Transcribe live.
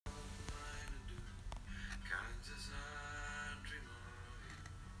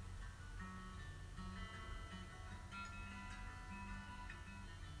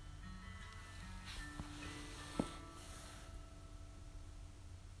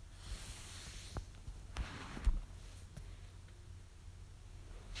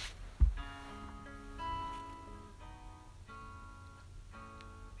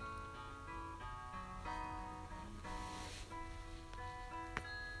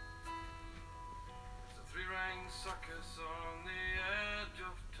circus on the edge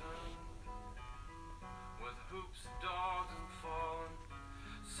of town, with hoops, dogs and fallen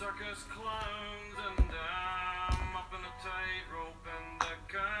circus clowns, and I'm up in a tightrope and I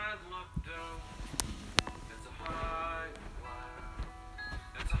can't look down. It's a high wire,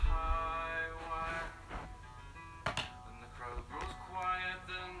 it's a high wire, and the crowd grows quiet,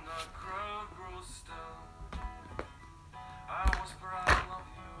 then the crowd grows still. I whisper I love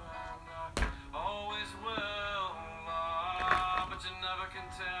you and I always will, but you never can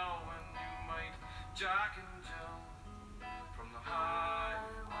tell when you might Jack and Jill. From the high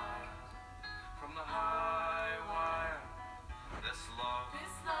wire, from the high wire, this love,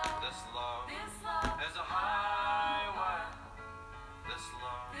 this love, this love, this love is a high wire. This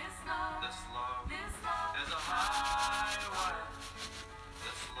love, this love, this love, this love is a high wire.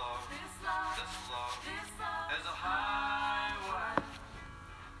 This love, this love, this love, this love is a high wire.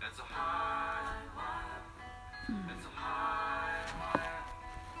 It's a high wire. It's a high wire.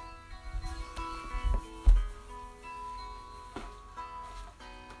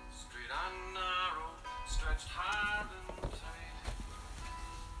 Straight and narrow, stretched hard and tight.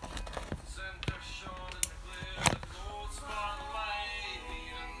 Center short in the glare of the gold spotlight,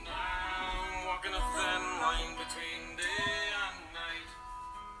 and I'm walking a thin line between day and night.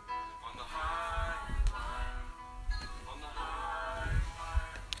 On the high wire, on the high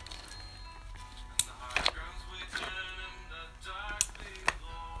wire, and the high ground's waiting in the dark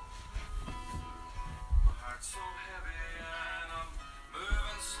below. My heart's so heavy and I'm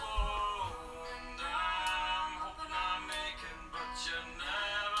moving slow, and I'm hoping I'm making, but you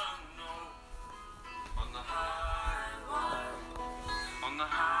never know. On the high wire, on the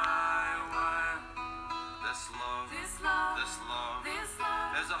high wire, this love, this love, this love, this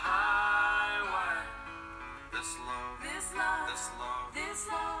love is a high wire. This love, this love, this love, this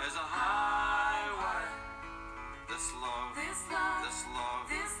love is a high wire. This love, this love, this love,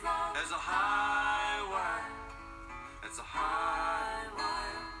 this love is a high wire. It's a high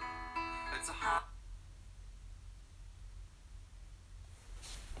wire. It's a high